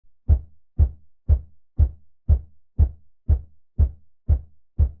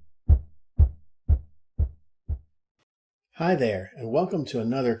Hi there, and welcome to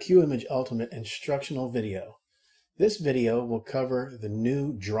another Qimage Ultimate instructional video. This video will cover the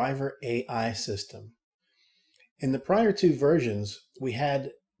new driver AI system. In the prior two versions, we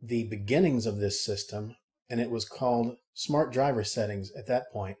had the beginnings of this system, and it was called Smart Driver Settings at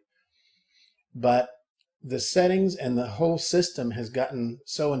that point. But the settings and the whole system has gotten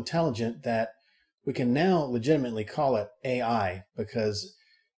so intelligent that we can now legitimately call it AI, because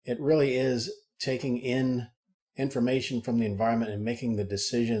it really is taking in information from the environment and making the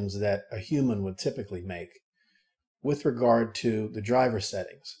decisions that a human would typically make with regard to the driver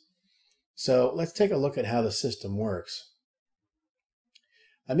settings. So let's take a look at how the system works.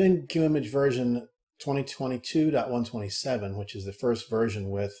 I'm in Qimage version 2022.127, which is the first version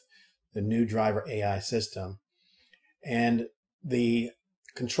with the new driver AI system. And the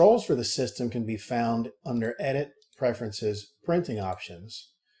controls for the system can be found under Edit, Preferences, Printing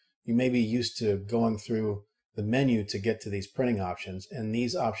Options. You may be used to going through the menu to get to these printing options, and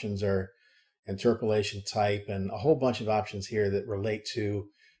these options are interpolation type and a whole bunch of options here that relate to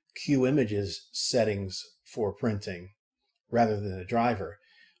Qimage's settings for printing rather than the driver.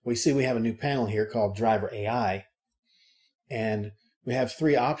 We see we have a new panel here called Driver AI, and we have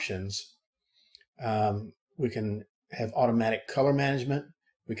three options. We can have automatic color management,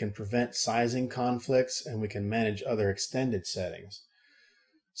 we can prevent sizing conflicts, and we can manage other extended settings.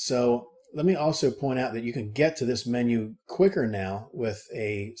 So let me also point out that you can get to this menu quicker now with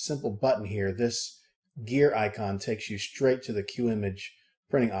a simple button here. This gear icon takes you straight to the Qimage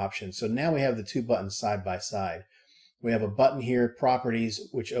printing option. So now we have the two buttons side by side. We have a button here, Properties,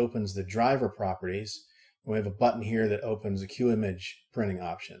 which opens the driver properties. We have a button here that opens the Qimage printing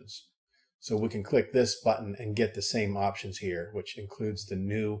options. So we can click this button and get the same options here, which includes the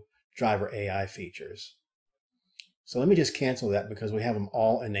new driver AI features. So let me just cancel that because we have them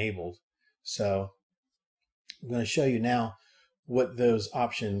all enabled. So I'm going to show you now what those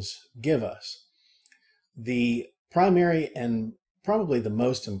options give us. The primary and probably the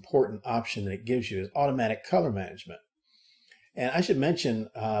most important option that it gives you is automatic color management. And I should mention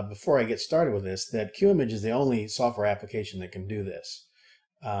before I get started with this that Qimage is the only software application that can do this.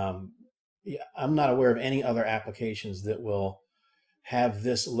 I'm not aware of any other applications that will have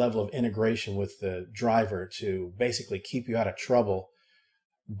this level of integration with the driver to basically keep you out of trouble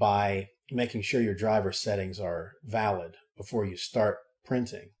by making sure your driver settings are valid before you start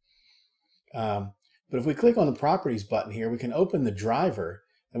printing. But if we click on the Properties button here, we can open the driver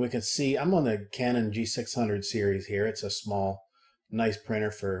and we can see I'm on the Canon G600 series here. It's a small, nice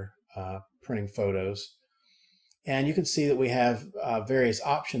printer for printing photos. And you can see that we have various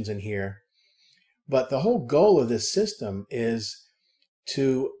options in here. But the whole goal of this system is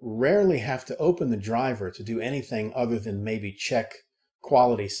to rarely have to open the driver to do anything other than maybe check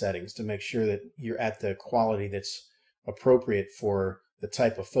quality settings to make sure that you're at the quality that's appropriate for the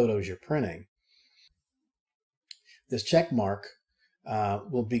type of photos you're printing. This check mark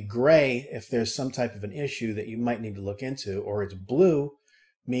will be gray if there's some type of an issue that you might need to look into, or it's blue,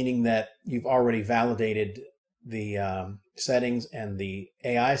 meaning that you've already validated the settings and the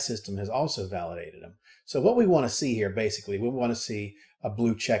AI system has also validated them. So what we want to see here, basically, we want to see a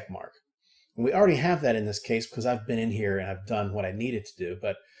blue check mark. And we already have that in this case because I've been in here and I've done what I needed to do.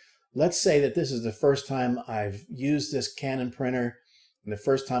 But let's say that this is the first time I've used this Canon printer and the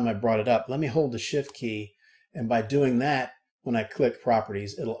first time I brought it up. Let me hold the Shift key, and by doing that, when I click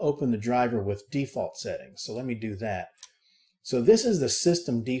Properties, it'll open the driver with default settings. So let me do that. So this is the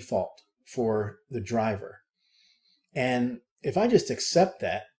system default for the driver. And if I just accept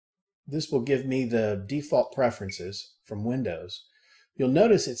that, this will give me the default preferences from Windows. You'll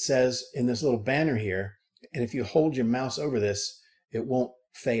notice it says in this little banner here, and if you hold your mouse over this, it won't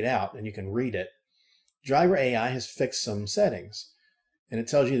fade out and you can read it. Driver AI has fixed some settings, and it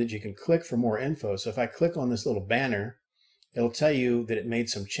tells you that you can click for more info. So if I click on this little banner, it'll tell you that it made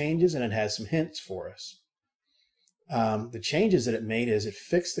some changes and it has some hints for us. The changes that it made is it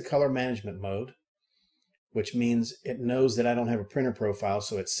fixed the color management mode, which means it knows that I don't have a printer profile,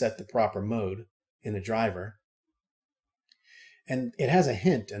 so it set the proper mode in the driver. And it has a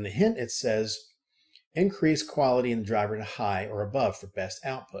hint, and the hint, it says, increase quality in the driver to high or above for best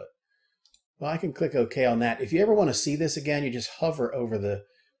output. Well, I can click OK on that. If you ever want to see this again, you just hover over the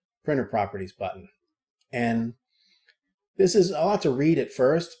printer properties button. And this is a lot to read at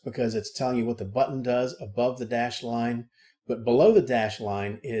first because it's telling you what the button does above the dash line. But below the dash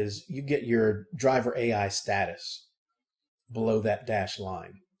line is you get your driver AI status below that dash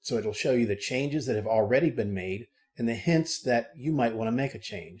line. So it'll show you the changes that have already been made and the hints that you might want to make a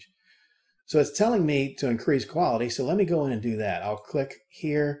change. So it's telling me to increase quality, so let me go in and do that. I'll click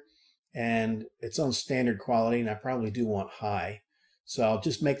here and it's on standard quality, and I probably do want high. So I'll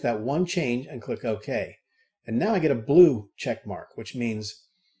just make that one change and click OK. And now I get a blue check mark, which means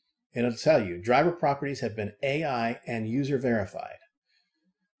it'll tell you driver properties have been AI and user verified.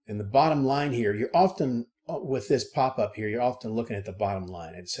 In the bottom line here, you're often, with this pop-up here, you're often looking at the bottom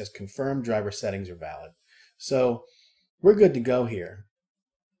line. It says confirmed driver settings are valid. So we're good to go here.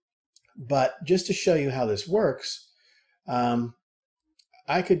 But just to show you how this works,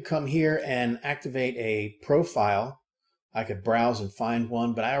 I could come here and activate a profile. I could browse and find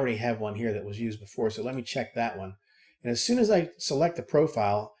one, but I already have one here that was used before, so let me check that one. And as soon as I select the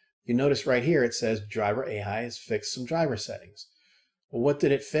profile, you notice right here it says driver AI has fixed some driver settings. Well, what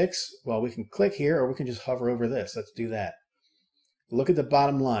did it fix? Well, we can click here, or we can just hover over this. Let's do that. Look at the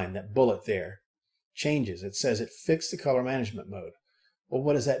bottom line, that bullet there. Changes. It says it fixed the color management mode. Well,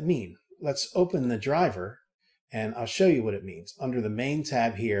 what does that mean? Let's open the driver, and I'll show you what it means. Under the main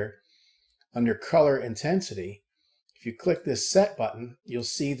tab here, under color intensity, if you click this set button, you'll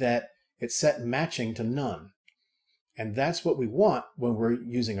see that it's set matching to none. And that's what we want when we're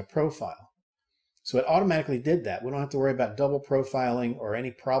using a profile. So it automatically did that. We don't have to worry about double profiling or any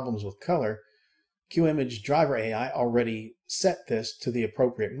problems with color. Qimage driver AI already set this to the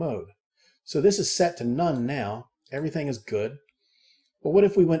appropriate mode. So this is set to none now. Everything is good. But what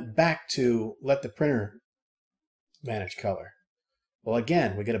if we went back to let the printer manage color? Well,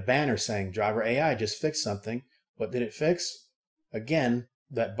 again, we get a banner saying driver AI just fixed something. What did it fix? Again,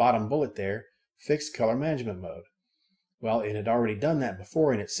 that bottom bullet there, fixed color management mode. Well, it had already done that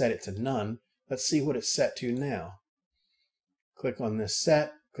before and it set it to none. Let's see what it's set to now. Click on this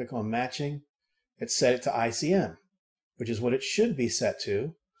set, click on matching. It's set it to ICM, which is what it should be set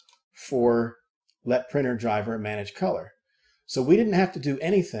to for let printer driver manage color. So we didn't have to do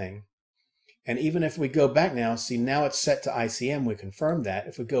anything. And even if we go back now, see now it's set to ICM, we confirmed that.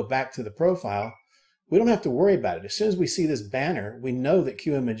 If we go back to the profile, we don't have to worry about it. As soon as we see this banner, we know that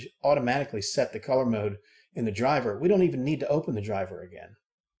Qimage automatically set the color mode in the driver. We don't even need to open the driver again.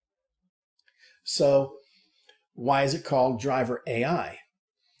 So why is it called driver AI?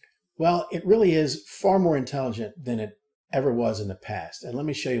 Well, it really is far more intelligent than it ever was in the past. And let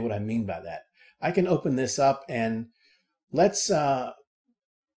me show you what I mean by that. I can open this up and let's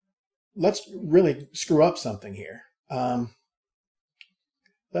really screw up something here.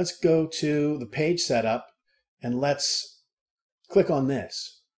 Let's go to the page setup and let's click on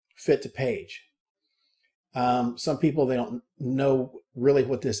this, fit to page. Some people, they don't know really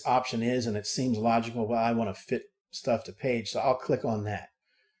what this option is and it seems logical. Well, I want to fit stuff to page, so I'll click on that.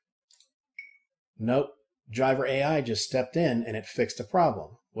 Nope, driver AI just stepped in and it fixed a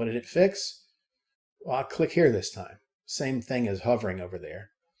problem. What did it fix? Well, I'll click here this time. Same thing as hovering over there.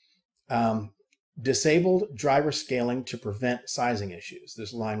 Disabled driver scaling to prevent sizing issues.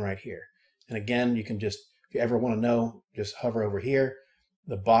 This line right here. And again, you can just, if you ever want to know, just hover over here.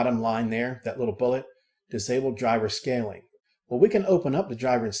 The bottom line there, that little bullet, disabled driver scaling. Well, we can open up the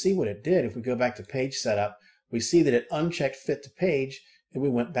driver and see what it did. If we go back to page setup, we see that it unchecked fit to page and we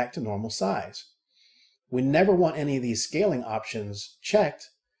went back to normal size. We never want any of these scaling options checked,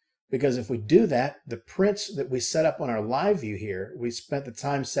 because if we do that, the prints that we set up on our live view here, we spent the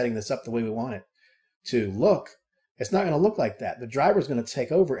time setting this up the way we want it to look. It's not going to look like that. The driver is going to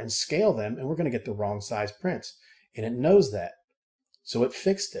take over and scale them, and we're going to get the wrong size prints. And it knows that. So it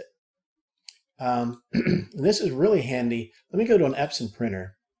fixed it. This is really handy. Let me go to an Epson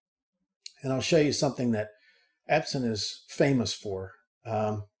printer, and I'll show you something that Epson is famous for.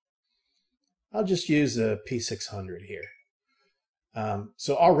 I'll just use the P600 here.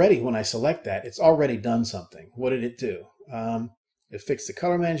 So already when I select that, it's already done something. What did it do? It fixed the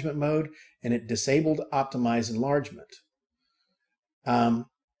color management mode and it disabled optimize enlargement.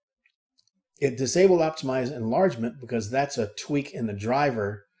 It disabled optimize enlargement because that's a tweak in the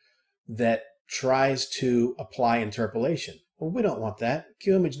driver that tries to apply interpolation. Well, we don't want that.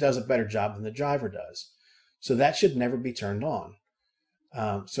 Qimage does a better job than the driver does. So that should never be turned on.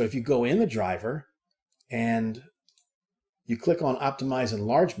 So if you go in the driver and you click on optimize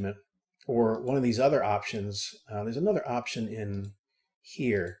enlargement or one of these other options, there's another option in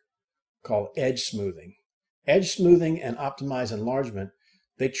here called edge smoothing. Edge smoothing and optimize enlargement,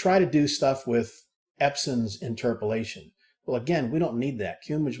 they try to do stuff with Epson's interpolation. Well, again, we don't need that.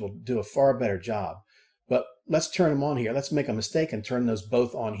 Qimage will do a far better job. But let's turn them on here. Let's make a mistake and turn those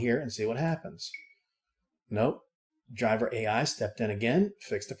both on here and see what happens. Nope. Driver AI stepped in again,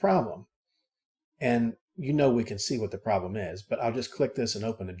 fixed the problem. And you know we can see what the problem is, but I'll just click this and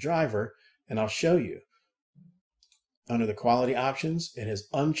open the driver and I'll show you. Under the quality options, it has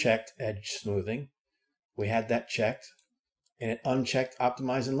unchecked edge smoothing. We had that checked, and it unchecked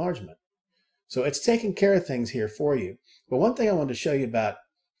optimize enlargement. So it's taking care of things here for you. But one thing I wanted to show you about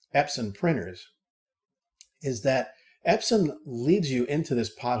Epson printers is that Epson leads you into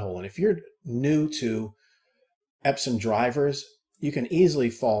this pothole. And if you're new to Epson drivers, you can easily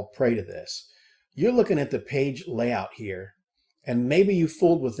fall prey to this. You're looking at the page layout here, and maybe you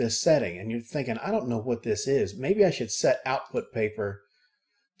fooled with this setting and you're thinking, I don't know what this is. Maybe I should set output paper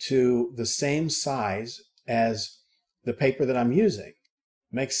to the same size as the paper that I'm using.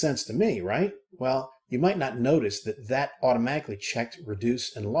 Makes sense to me, right? Well, you might not notice that that automatically checked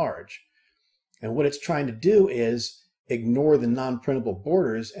reduce and enlarge. And what it's trying to do is ignore the non-printable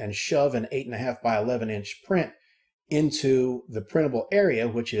borders and shove an 8.5 by 11 inch print into the printable area,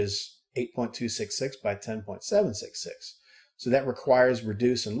 which is 8.266 by 10.766. So that requires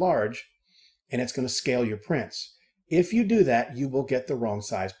reduce and enlarge, and it's going to scale your prints. If you do that, you will get the wrong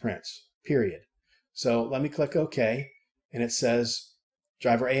size prints, period. So let me click OK, and it says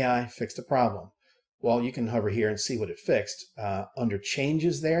Driver AI fixed the problem. Well, you can hover here and see what it fixed. Under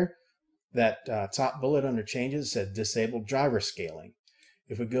changes there, that top bullet under changes said disabled driver scaling.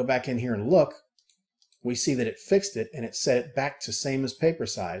 If we go back in here and look, we see that it fixed it and it set it back to same as paper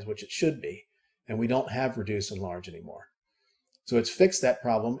size, which it should be, and we don't have reduce and enlarge anymore. So it's fixed that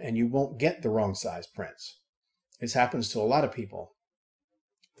problem, and you won't get the wrong size prints. This happens to a lot of people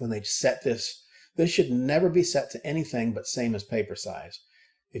when they set this. This should never be set to anything but same as paper size.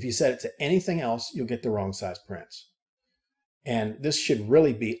 If you set it to anything else, you'll get the wrong size prints. And this should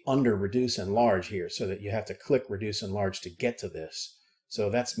really be under reduce and enlarge here, so that you have to click reduce and enlarge to get to this. So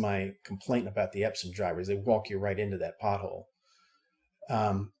that's my complaint about the Epson drivers. They walk you right into that pothole.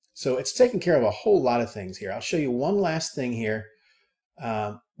 So it's taking care of a whole lot of things here. I'll show you one last thing here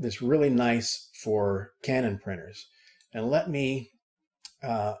that's really nice for Canon printers. And let me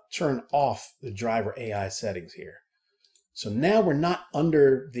turn off the driver AI settings here. So now we're not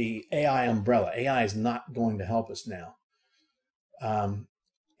under the AI umbrella. AI is not going to help us now. And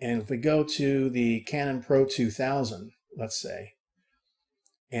if we go to the Canon Pro 2000, let's say,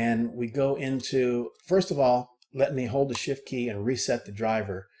 and we go into, first of all, let me hold the shift key and reset the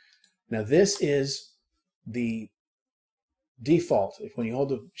driver. Now this is the default. When you hold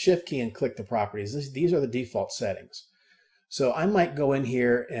the shift key and click the properties, these are the default settings. So I might go in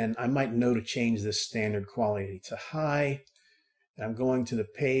here and I might know to change this standard quality to high. And I'm going to the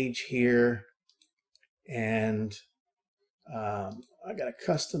page here, and I got a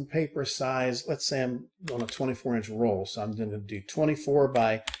custom paper size. Let's say I'm on a 24-inch roll, so I'm going to do 24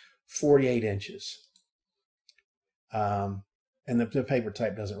 by 48 inches. And the paper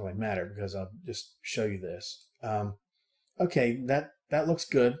type doesn't really matter because I'll just show you this. Okay, that looks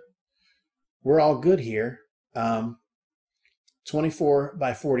good. We're all good here. 24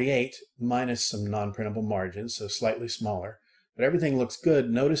 by 48 minus some non-printable margins, so slightly smaller. But everything looks good.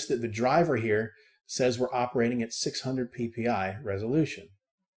 Notice that the driver here says we're operating at 600 ppi resolution.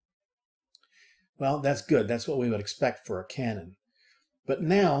 Well, that's good. That's what we would expect for a Canon. But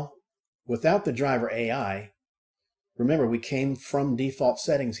now, without the driver AI, remember we came from default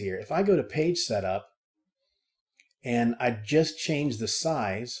settings here. If I go to page setup and I just change the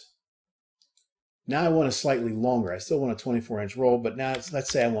size, now I want a slightly longer. I still want a 24-inch roll, but now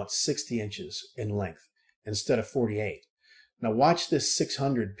let's say I want 60 inches in length instead of 48. Now watch this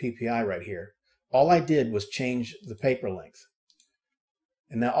 600 ppi right here. All I did was change the paper length.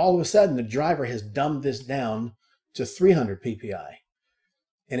 And now all of a sudden the driver has dumbed this down to 300 ppi.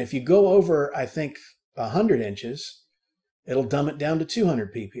 And if you go over, I think, 100 inches, it'll dumb it down to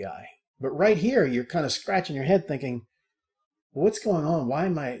 200 ppi. But right here, you're kind of scratching your head thinking, what's going on? Why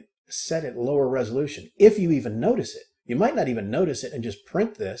am I set at lower resolution? If you even notice it. You might not even notice it and just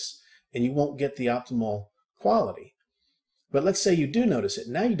print this, and you won't get the optimal quality. But let's say you do notice it.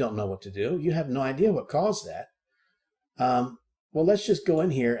 Now you don't know what to do. You have no idea what caused that. Well, let's just go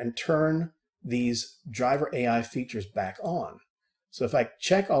in here and turn these driver AI features back on. So if I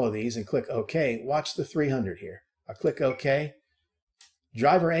check all of these and click OK, watch the 300 here. I click OK.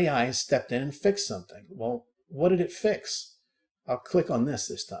 Driver AI has stepped in and fixed something. Well, what did it fix? I'll click on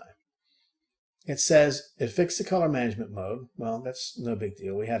this time. It says it fixed the color management mode. Well, that's no big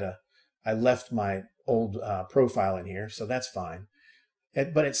deal. I left my old profile in here, so that's fine.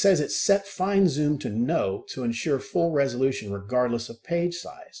 But it says it set fine zoom to no to ensure full resolution regardless of page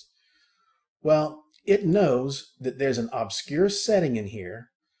size. Well, it knows that there's an obscure setting in here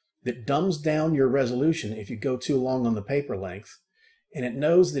that dumbs down your resolution if you go too long on the paper length, and it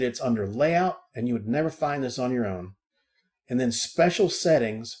knows that it's under layout, and you would never find this on your own. And then special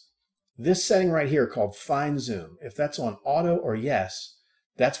settings, this setting right here called fine zoom, if that's on auto or yes,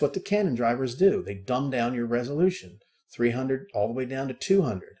 that's what the Canon drivers do. They dumb down your resolution, 300 all the way down to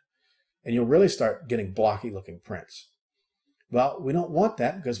 200. and you'll really start getting blocky looking prints. Well, we don't want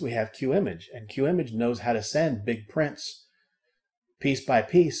that because we have Qimage, and Qimage knows how to send big prints piece by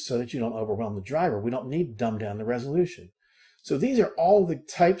piece so that you don't overwhelm the driver. We don't need to dumb down the resolution. So these are all the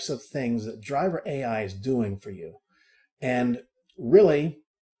types of things that driver AI is doing for you. And really,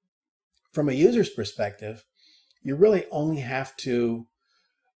 from a user's perspective, you really only have to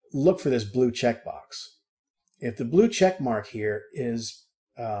look for this blue checkbox. If the blue check mark here is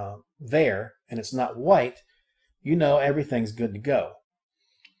there and it's not white, you know everything's good to go.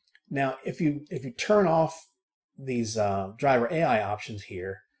 Now, if you turn off these driver AI options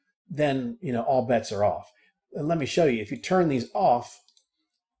here, then all bets are off. And let me show you. If you turn these off,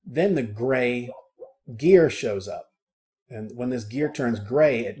 then the gray gear shows up. And when this gear turns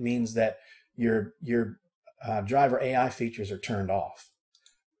gray, it means that your driver AI features are turned off.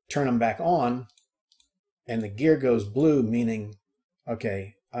 Turn them back on, and the gear goes blue, meaning,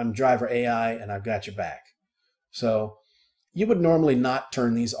 okay, I'm driver AI and I've got your back. So you would normally not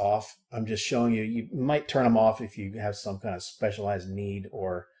turn these off. I'm just showing you. You might turn them off if you have some kind of specialized need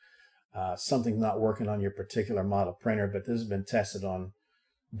or something not working on your particular model printer, but this has been tested on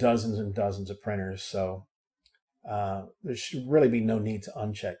dozens and dozens of printers, so there should really be no need to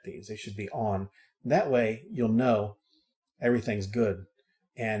uncheck these. They should be on. That way you'll know everything's good.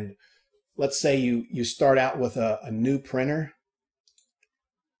 And let's say you start out with a new printer,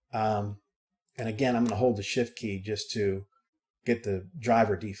 and again I'm going to hold the shift key just to get the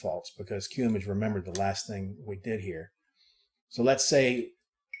driver defaults because Qimage remembered the last thing we did here. So let's say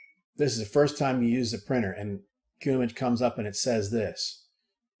this is the first time you use the printer and Qimage comes up and it says this.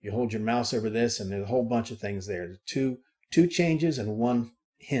 You hold your mouse over this and there's a whole bunch of things there. There's two changes and one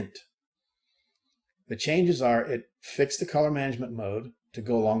hint. The changes are it fixed the color management mode to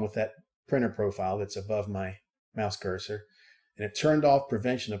go along with that printer profile that's above my mouse cursor, and it turned off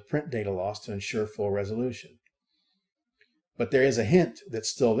prevention of print data loss to ensure full resolution. But there is a hint that's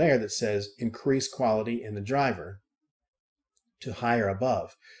still there that says increase quality in the driver to high or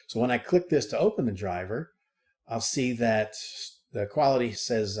above. So when I click this to open the driver, I'll see that the quality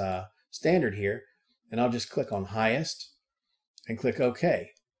says standard here, and I'll just click on highest and click OK.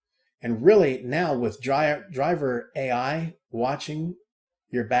 And really now with driver AI watching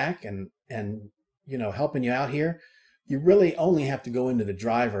your back and helping you out here, you really only have to go into the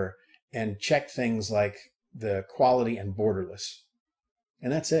driver and check things like the quality and borderless.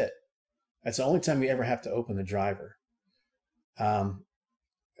 And that's it. That's the only time you ever have to open the driver.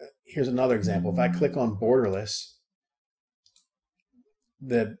 Here's another example. If I click on borderless,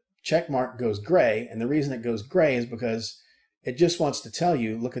 the check mark goes gray, and the reason it goes gray is because it just wants to tell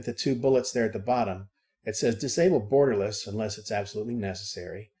you, look at the two bullets there at the bottom. It says disable borderless unless it's absolutely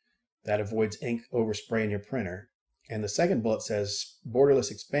necessary. That avoids ink overspray in your printer. And the second bullet says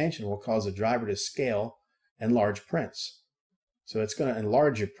borderless expansion will cause the driver to scale enlarge prints. So it's going to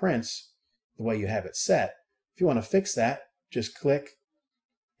enlarge your prints the way you have it set. If you want to fix that, just click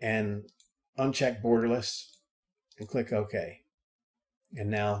and uncheck borderless and click OK. And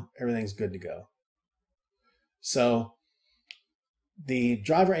now everything's good to go. So the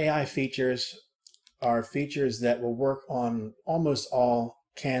driver AI features are features that will work on almost all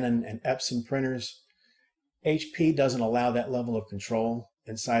Canon and Epson printers. HP doesn't allow that level of control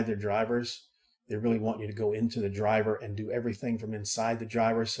inside their drivers. They really want you to go into the driver and do everything from inside the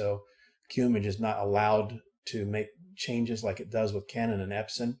driver, so Qimage is not allowed to make changes like it does with Canon and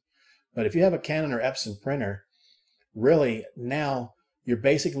Epson. But if you have a Canon or Epson printer, really now you're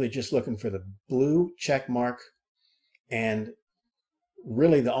basically just looking for the blue check mark, and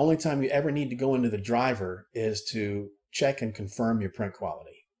really the only time you ever need to go into the driver is to check and confirm your print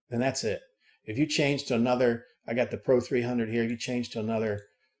quality. And that's it. If you change to another, I got the Pro 300 here, you change to another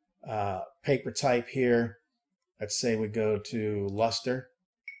paper type here, let's say we go to luster,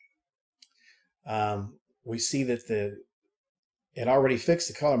 we see that it already fixed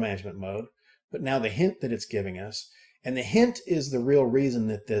the color management mode, but now the hint that it's giving us, and the hint is the real reason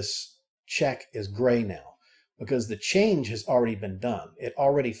that this check is gray now, because the change has already been done. It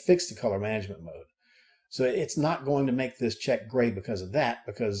already fixed the color management mode. So it's not going to make this check gray because of that,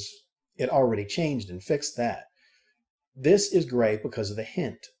 because it already changed and fixed that. This is gray because of the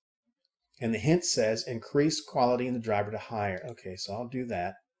hint. And the hint says increase quality in the driver to higher. Okay, so I'll do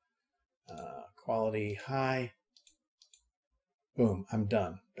that. Quality high. Boom, I'm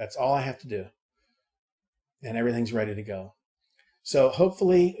done. That's all I have to do. And everything's ready to go. So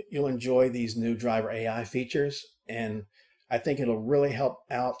hopefully you'll enjoy these new driver AI features, and I think it'll really help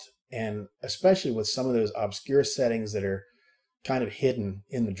out, and especially with some of those obscure settings that are kind of hidden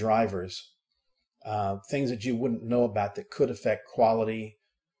in the drivers, things that you wouldn't know about that could affect quality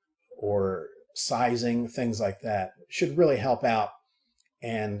or sizing, things like that, should really help out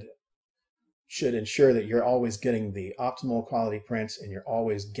and should ensure that you're always getting the optimal quality prints and you're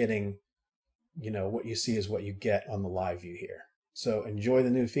always getting, what you see is what you get on the live view here. So enjoy the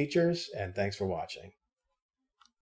new features, and thanks for watching.